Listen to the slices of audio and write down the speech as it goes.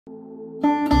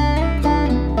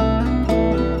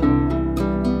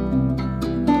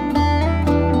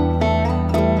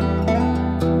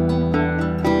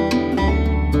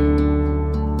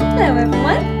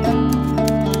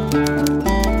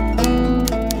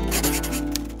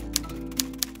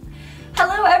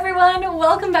everyone,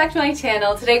 welcome back to my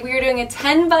channel. Today we are doing a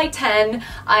 10 by 10.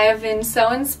 I have been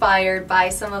so inspired by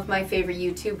some of my favorite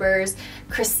YouTubers,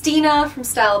 Christina from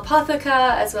Style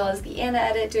Apotheca, as well as the Anna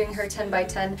Edit doing her 10 by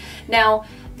 10. Now,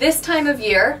 this time of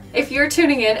year, if you're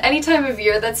tuning in any time of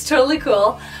year, that's totally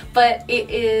cool, but it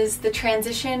is the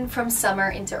transition from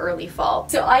summer into early fall.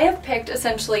 So I have picked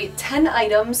essentially 10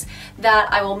 items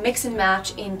that I will mix and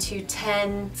match into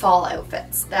 10 fall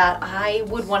outfits that I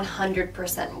would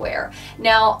 100% wear.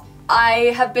 Now,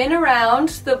 I have been around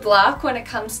the block when it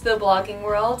comes to the blogging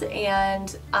world,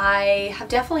 and I have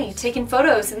definitely taken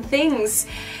photos and things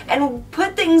and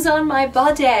put things on my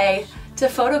body to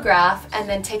photograph and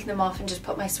then take them off and just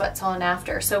put my sweats on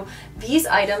after. So these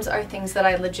items are things that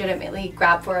I legitimately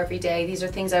grab for every day. These are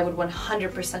things I would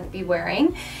 100% be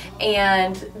wearing.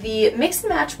 And the mix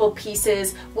and matchable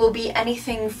pieces will be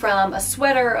anything from a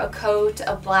sweater, a coat,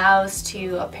 a blouse,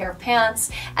 to a pair of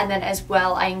pants. And then as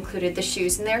well, I included the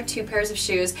shoes, and there are 2 pairs of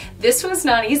shoes. This was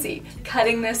not easy,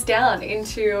 cutting this down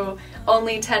into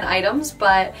only 10 items,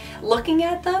 but looking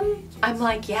at them, I'm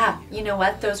like, yeah, you know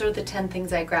what? Those are the 10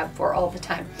 things I grab for all the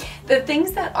time. The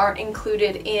things that aren't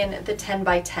included in the 10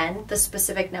 by 10, the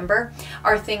specific number,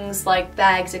 are things like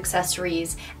bags,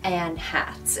 accessories, and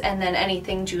hats, and then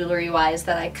anything jewelry-wise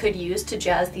that I could use to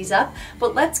jazz these up.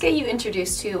 But let's get you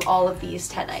introduced to all of these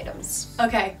 10 items.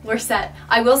 Okay, we're set.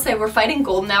 I will say we're fighting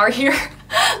golden hour here.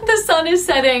 The sun is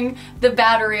setting, the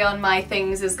battery on my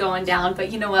things is going down,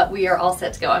 but you know what? We are all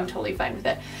set to go. I'm totally fine with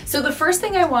it. So the first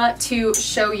thing I want to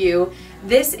show you,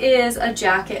 this is a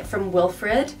jacket from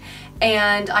Wilfred,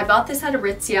 and I bought this at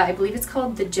Aritzia. I believe it's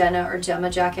called the Jenna or Gemma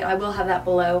jacket. I will have that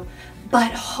below.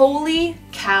 But holy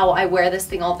cow, I wear this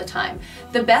thing all the time.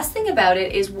 The best thing about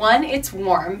it is, 1, it's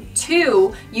warm.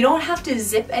 2, you don't have to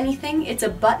zip anything. It's a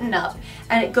button up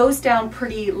and it goes down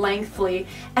pretty lengthily.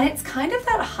 And it's kind of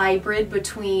that hybrid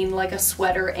between like a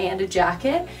sweater and a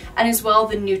jacket, and as well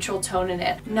the neutral tone in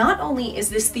it. Not only is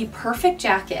this the perfect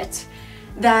jacket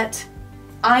that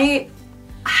I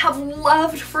have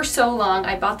loved for so long,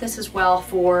 I bought this as well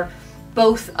for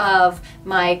both of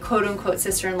my quote-unquote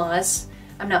sister-in-laws.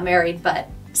 I'm not married, but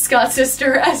Scott's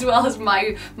sister, as well as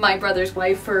my brother's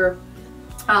wife, for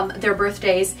their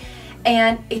birthdays.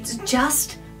 And it's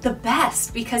just the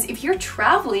best, because if you're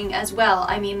traveling as well,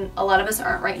 I mean, a lot of us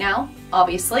aren't right now,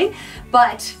 obviously,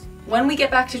 but when we get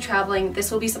back to traveling,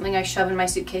 this will be something I shove in my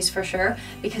suitcase for sure,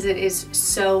 because it is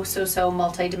so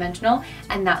multi-dimensional,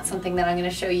 and that's something that I'm going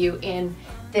to show you in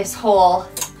this whole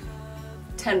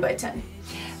 10 by 10.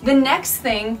 The next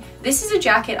thing, this is a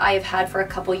jacket I have had for a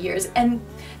couple years, and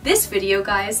this video,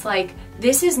 guys, like,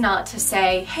 this is not to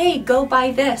say, hey, go buy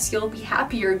this, you'll be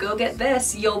happier, go get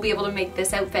this, you'll be able to make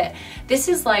this outfit. This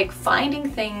is like finding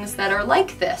things that are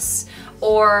like this,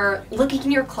 or looking in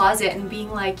your closet and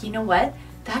being like, you know what?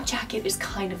 That jacket is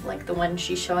kind of like the one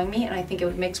she's showing me, and I think it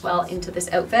would mix well into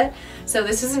this outfit. So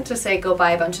this isn't to say go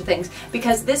buy a bunch of things,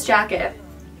 because this jacket,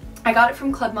 I got it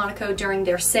from Club Monaco during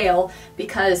their sale,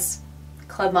 because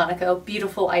Club Monaco,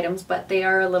 beautiful items, but they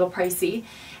are a little pricey.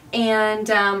 And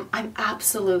I'm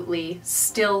absolutely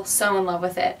still so in love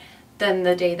with it than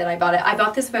the day that I bought it. I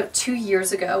bought this about 2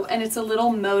 years ago, and it's a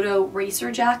little moto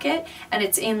racer jacket, and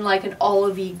it's in like an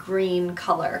olivey green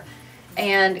color.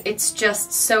 And it's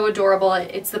just so adorable.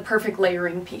 It's the perfect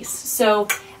layering piece. So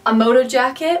a moto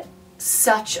jacket,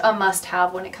 such a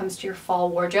must-have when it comes to your fall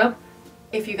wardrobe,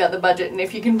 if you got the budget and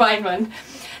if you can find one.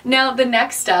 Now the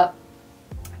next up,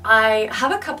 I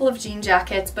have a couple of jean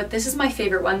jackets, but this is my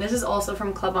favorite one. This is also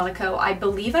from Club Monaco. I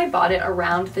believe I bought it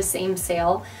around the same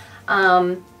sale,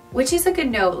 which is a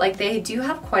good note. Like, they do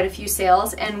have quite a few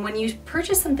sales, and when you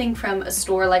purchase something from a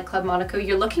store like Club Monaco,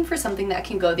 you're looking for something that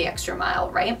can go the extra mile,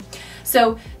 right?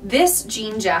 So this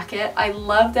jean jacket, I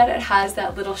love that it has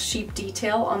that little sheep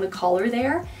detail on the collar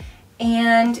there.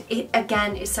 And it,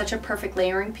 again, is such a perfect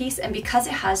layering piece, and because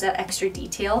it has that extra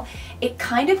detail, it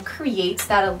kind of creates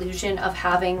that illusion of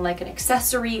having like an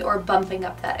accessory or bumping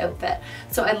up that outfit.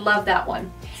 So I love that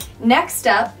one. Next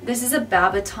up, this is a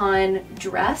Babaton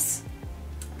dress,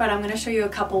 but I'm going to show you a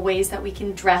couple ways that we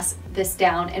can dress this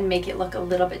down and make it look a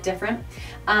little bit different.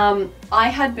 I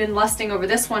had been lusting over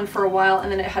this one for a while,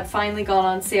 and then it had finally gone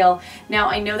on sale. Now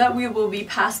I know that we will be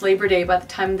past Labor Day by the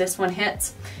time this one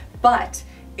hits, but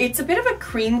it's a bit of a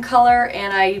cream color,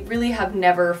 and I really have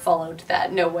never followed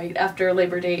that no white after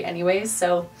Labor Day anyways,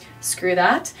 so screw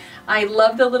that. I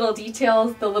love the little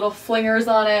details, the little flingers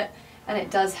on it, and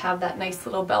it does have that nice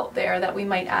little belt there that we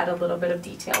might add a little bit of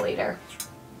detail later.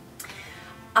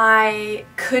 I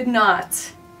could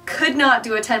not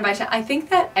do a 10 by 10. I think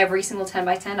that every single 10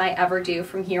 by 10 I ever do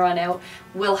from here on out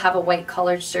will have a white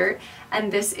collared shirt,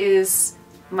 and this is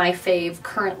my fave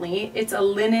currently. It's a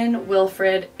linen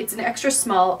Wilfred. It's an extra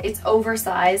small, it's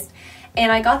oversized,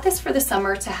 and I got this for the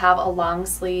summer to have a long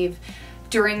sleeve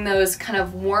during those kind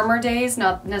of warmer days,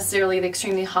 not necessarily the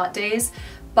extremely hot days,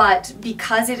 but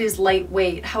because it is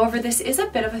lightweight. However, this is a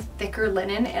bit of a thicker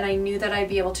linen, and I knew that I'd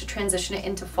be able to transition it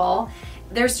into fall.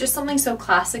 There's just something so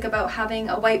classic about having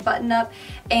a white button-up,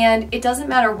 and it doesn't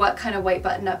matter what kind of white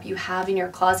button-up you have in your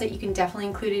closet, you can definitely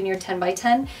include it in your 10 by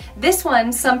 10. This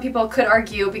one, some people could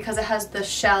argue, because it has the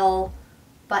shell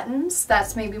buttons,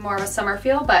 that's maybe more of a summer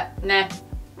feel, but nah,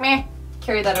 meh,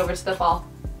 carry that over to the fall.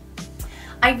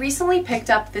 I recently picked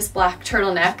up this black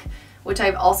turtleneck, which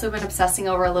I've also been obsessing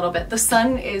over a little bit. The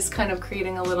sun is kind of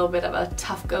creating a little bit of a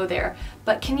tough go there,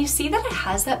 but can you see that it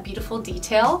has that beautiful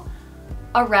detail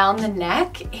around the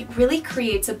neck? It really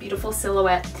creates a beautiful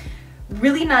silhouette.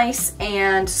 Really nice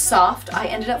and soft. I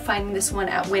ended up finding this one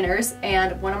at Winners,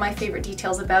 and one of my favorite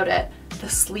details about it, the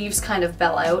sleeves kind of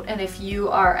bell out, and if you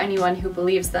are anyone who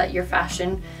believes that your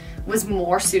fashion was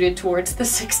more suited towards the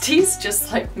 60s,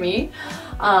 just like me,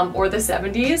 or the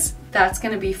 70s, that's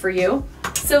gonna be for you.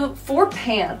 So for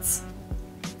pants,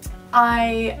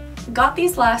 I got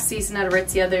these last season at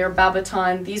Aritzia. They're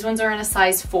Babaton. These ones are in a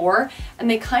size 4, and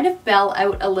they kind of bell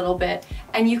out a little bit,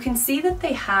 and you can see that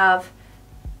they have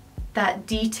that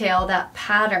detail, that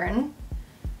pattern.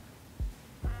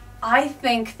 I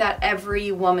think that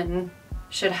every woman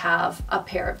should have a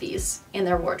pair of these in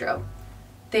their wardrobe.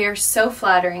 They are so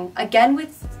flattering. Again,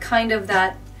 with kind of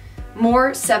that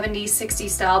more 70s, 60s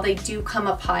style, they do come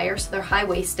up higher, so they're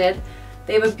high-waisted.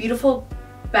 They have a beautiful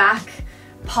back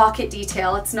pocket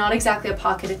detail. It's not exactly a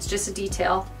pocket, it's just a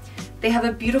detail. They have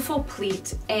a beautiful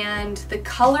pleat, and the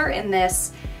color in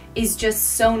this is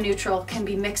just so neutral, can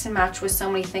be mix and match with so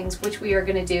many things, which we are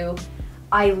gonna do.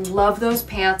 I love those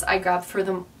pants. I grab for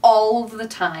them all of the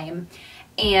time,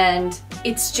 and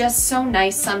it's just so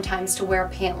nice sometimes to wear a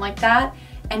pant like that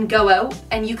and go out,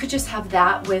 and you could just have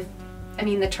that with, I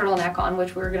mean, the turtleneck on,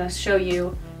 which we're gonna show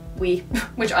you,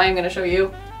 which I am gonna show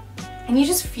you, and you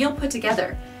just feel put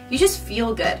together. You just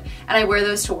feel good, and I wear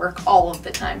those to work all of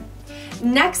the time.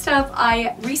 Next up,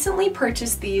 I recently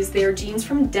purchased these. They're jeans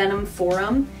from Denim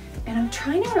Forum, and I'm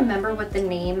trying to remember what the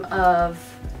name of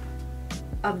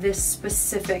this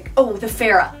specific, oh, the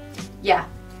Farah. Yeah,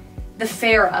 the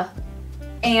Farah.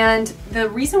 And the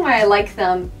reason why I like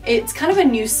them, it's kind of a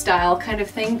new style kind of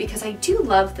thing, because I do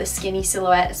love the skinny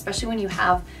silhouette, especially when you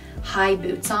have high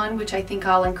boots on, which I think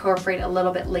I'll incorporate a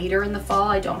little bit later in the fall.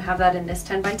 I don't have that in this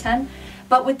 10 by 10.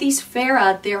 But with these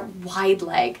Farah, they're wide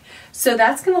leg. So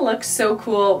that's gonna look so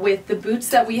cool with the boots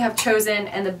that we have chosen,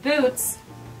 and the boots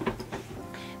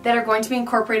that are going to be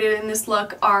incorporated in this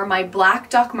look are my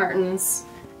black Doc Martens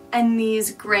and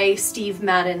these gray Steve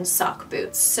Madden sock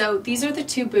boots. So these are the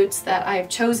two boots that I've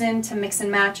chosen to mix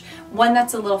and match. One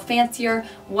that's a little fancier,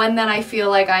 one that I feel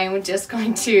like I am just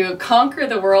going to conquer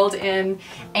the world in,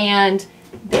 and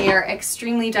they are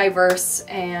extremely diverse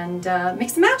and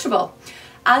mix and matchable.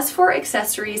 As for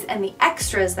accessories and the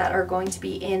extras that are going to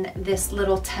be in this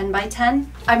little 10 by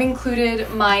 10, I've included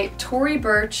my Tory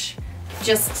Burch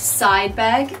just side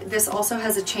bag. This also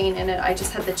has a chain in it. I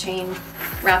just had the chain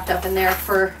wrapped up in there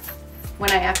for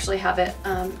when I actually have it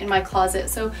in my closet.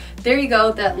 So there you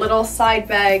go, that little side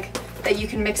bag that you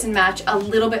can mix and match, a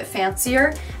little bit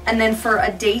fancier. And then for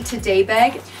a day-to-day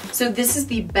bag, so this is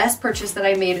the best purchase that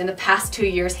I made in the past 2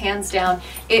 years, hands down.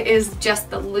 It is just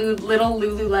the little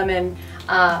Lululemon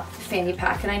fanny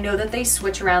pack, and I know that they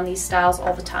switch around these styles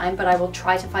all the time, but I will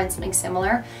try to find something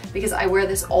similar because I wear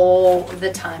this all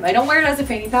the time. I don't wear it as a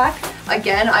fanny pack.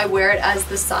 Again, I wear it as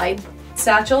the side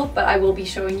satchel, but I will be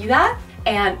showing you that.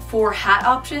 And for hat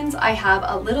options, I have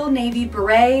a little navy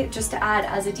beret just to add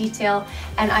as a detail,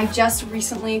 and I just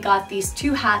recently got these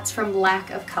two hats from Lack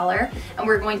of Color, and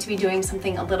we're going to be doing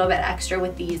something a little bit extra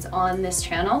with these on this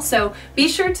channel. So be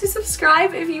sure to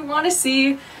subscribe if you want to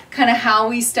see kind of how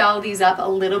we style these up a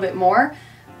little bit more,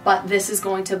 but this is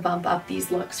going to bump up these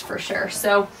looks for sure.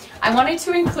 So I wanted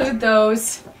to include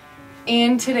those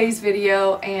in today's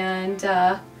video, and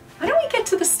why don't we get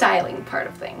to the styling part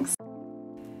of things?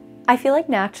 I feel like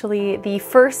naturally the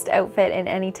first outfit in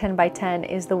any 10 by 10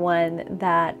 is the one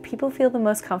that people feel the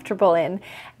most comfortable in.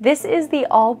 This is the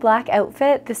all black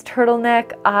outfit, this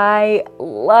turtleneck. I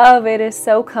love it, it's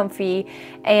so comfy,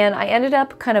 and I ended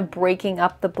up kind of breaking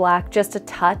up the black just a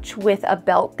touch with a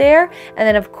belt there, and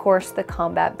then of course the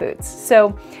combat boots.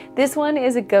 So This one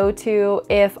is a go-to.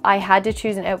 If I had to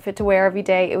choose an outfit to wear every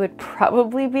day, it would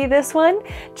probably be this one,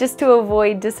 just to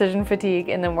avoid decision fatigue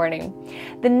in the morning.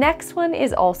 The next one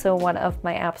is also one of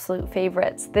my absolute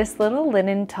favorites. This little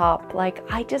linen top, like,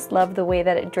 I just love the way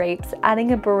that it drapes.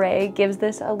 Adding a beret gives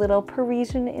this a little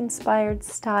Parisian-inspired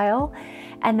style.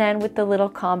 And then with the little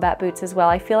combat boots as well,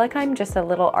 I feel like I'm just a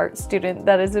little art student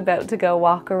that is about to go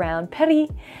walk around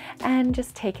Paris and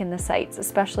just take in the sights,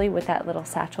 especially with that little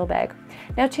satchel bag.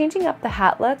 Now, changing up the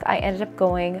hat look, I ended up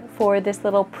going for this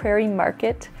little prairie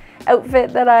market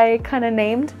outfit that I kind of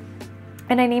named.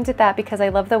 And I named it that because I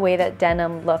love the way that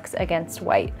denim looks against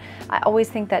white. I always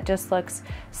think that just looks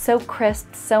so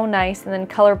crisp, so nice, and then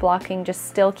color blocking, just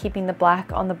still keeping the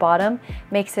black on the bottom,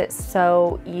 makes it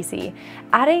so easy.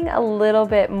 Adding a little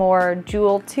bit more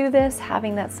jewel to this,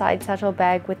 having that side satchel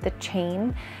bag with the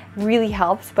chain really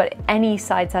helps, but any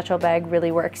side satchel bag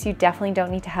really works. You definitely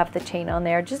don't need to have the chain on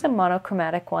there. Just a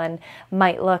monochromatic one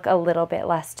might look a little bit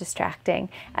less distracting.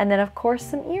 And then of course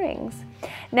some earrings.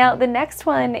 Now the next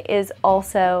one is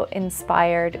also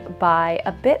inspired by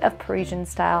a bit of Parisian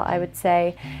style, I would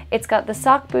say. It's got the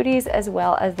sock booties as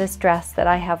well as this dress that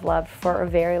I have loved for a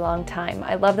very long time.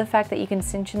 I love the fact that you can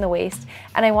cinch in the waist,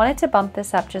 and I wanted to bump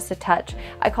this up just a touch.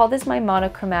 I call this my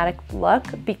monochromatic look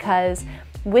because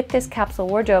with this capsule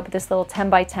wardrobe, this little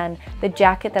 10 by 10, the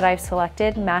jacket that I've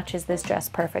selected matches this dress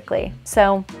perfectly.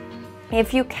 So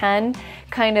if you can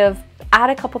kind of add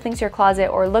a couple things to your closet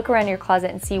or look around your closet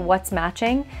and see what's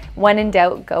matching, when in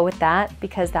doubt, go with that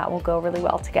because that will go really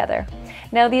well together.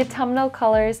 Now the autumnal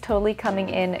colors totally coming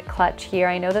in clutch here.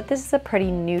 I know that this is a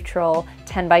pretty neutral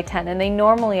 10 by 10 and they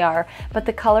normally are, but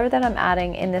the color that I'm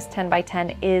adding in this 10 by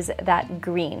 10 is that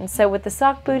green. So with the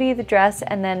sock booty, the dress,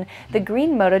 and then the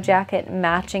green moto jacket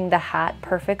matching the hat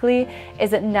perfectly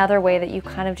is another way that you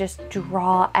kind of just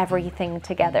draw everything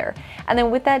together. And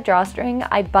then with that drawstring,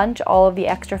 I bunch all of the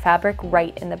extra fabric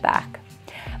right in the back.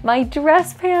 My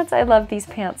dress pants, I love these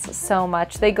pants so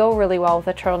much. They go really well with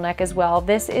a turtleneck as well.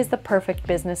 This is the perfect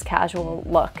business casual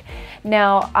look.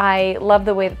 Now, I love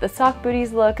the way that the sock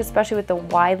booties look, especially with the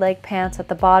wide leg pants at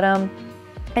the bottom,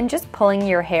 and just pulling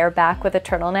your hair back with a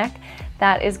turtleneck.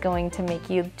 That is going to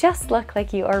make you just look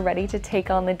like you are ready to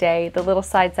take on the day. The little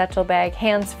side satchel bag,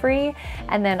 hands-free,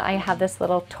 and then I have this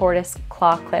little tortoise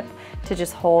claw clip to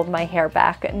just hold my hair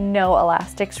back. No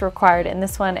elastics required in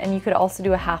this one, and you could also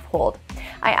do a half hold.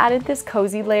 I added this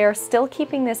cozy layer, still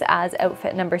keeping this as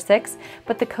outfit number 6,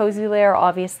 but the cozy layer,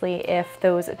 obviously, if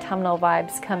those autumnal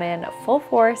vibes come in full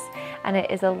force and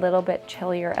it is a little bit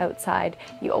chillier outside,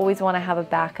 you always want to have a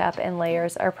backup, and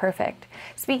layers are perfect.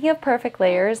 Speaking of perfect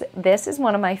layers, this is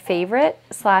one of my favorite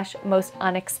 / most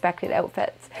unexpected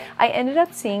outfits. I ended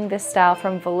up seeing this style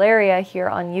from Valeria here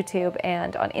on YouTube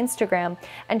and on Instagram,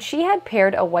 and she had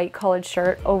paired a white collared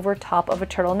shirt over top of a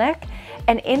turtleneck,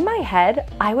 and in my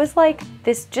head I was like,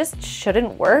 this just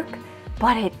shouldn't work,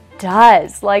 but it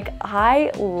does. Like,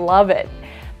 I love it.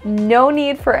 No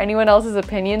need for anyone else's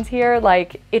opinions here.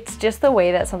 Like, it's just the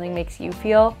way that something makes you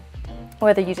feel,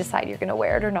 whether you decide you're gonna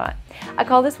wear it or not. I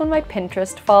call this one my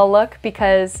Pinterest fall look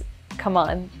because, come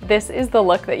on, this is the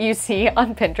look that you see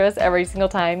on Pinterest every single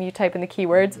time you type in the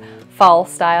keywords fall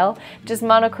style. Just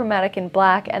monochromatic in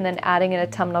black and then adding an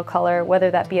autumnal color,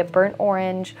 whether that be a burnt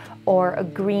orange or a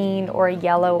green or a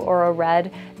yellow or a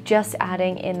red, just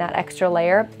adding in that extra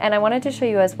layer. And I wanted to show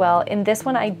you as well, in this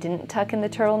one I didn't tuck in the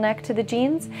turtleneck to the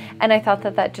jeans, and I thought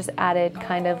that that just added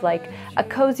kind of like a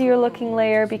cozier looking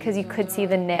layer because you could see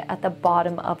the knit at the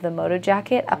bottom of the moto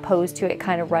jacket opposed to it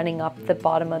kind of running up the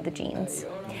bottom of the jeans.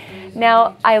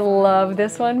 Now, I love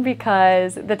this one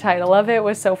because the title of it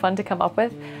was so fun to come up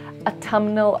with,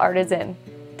 Autumnal Artisan.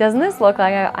 Doesn't this look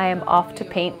like I am off to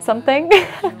paint something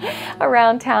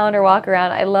around town or walk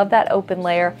around? I love that open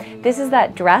layer. This is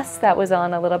that dress that was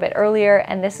on a little bit earlier,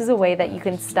 and this is a way that you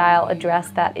can style a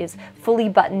dress that is fully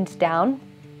buttoned down.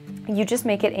 You just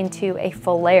make it into a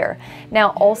full layer. Now,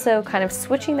 also kind of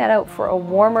switching that out for a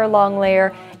warmer long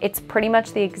layer, it's pretty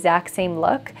much the exact same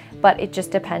look, but it just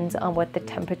depends on what the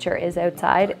temperature is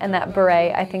outside. And that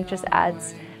beret, I think, just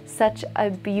adds such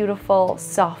a beautiful,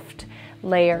 soft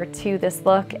layer to this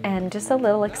look, and just a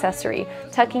little accessory.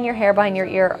 Tucking your hair behind your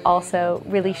ear also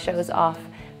really shows off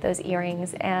those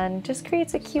earrings and just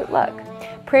creates a cute look.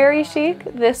 Prairie chic,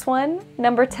 this one,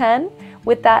 number 10,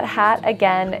 with that hat,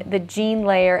 again, the jean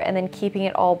layer, and then keeping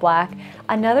it all black.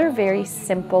 Another very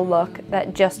simple look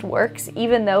that just works,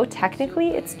 even though technically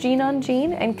it's jean on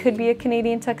jean and could be a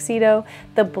Canadian tuxedo.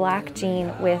 The black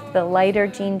jean with the lighter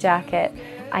jean jacket,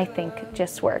 I think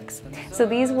just works. So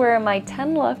these were my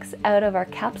 10 looks out of our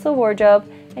capsule wardrobe,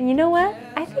 and you know what?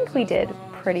 I think we did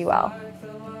pretty well.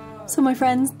 So my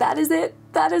friends, that is it.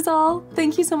 that is all.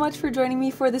 Thank you so much for joining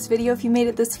me for this video if you made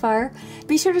it this far.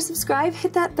 Be sure to subscribe,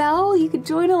 hit that bell. You can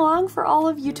join along for all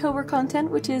of Youtober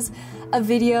content, which is a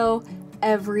video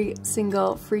every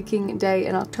single freaking day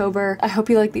in October. I hope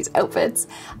you like these outfits.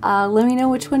 Let me know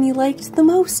which one you liked the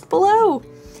most below.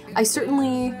 I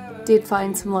certainly did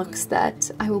find some looks that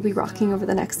I will be rocking over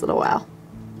the next little while.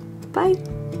 Bye.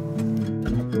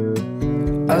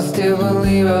 I still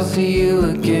believe I'll see you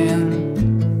again.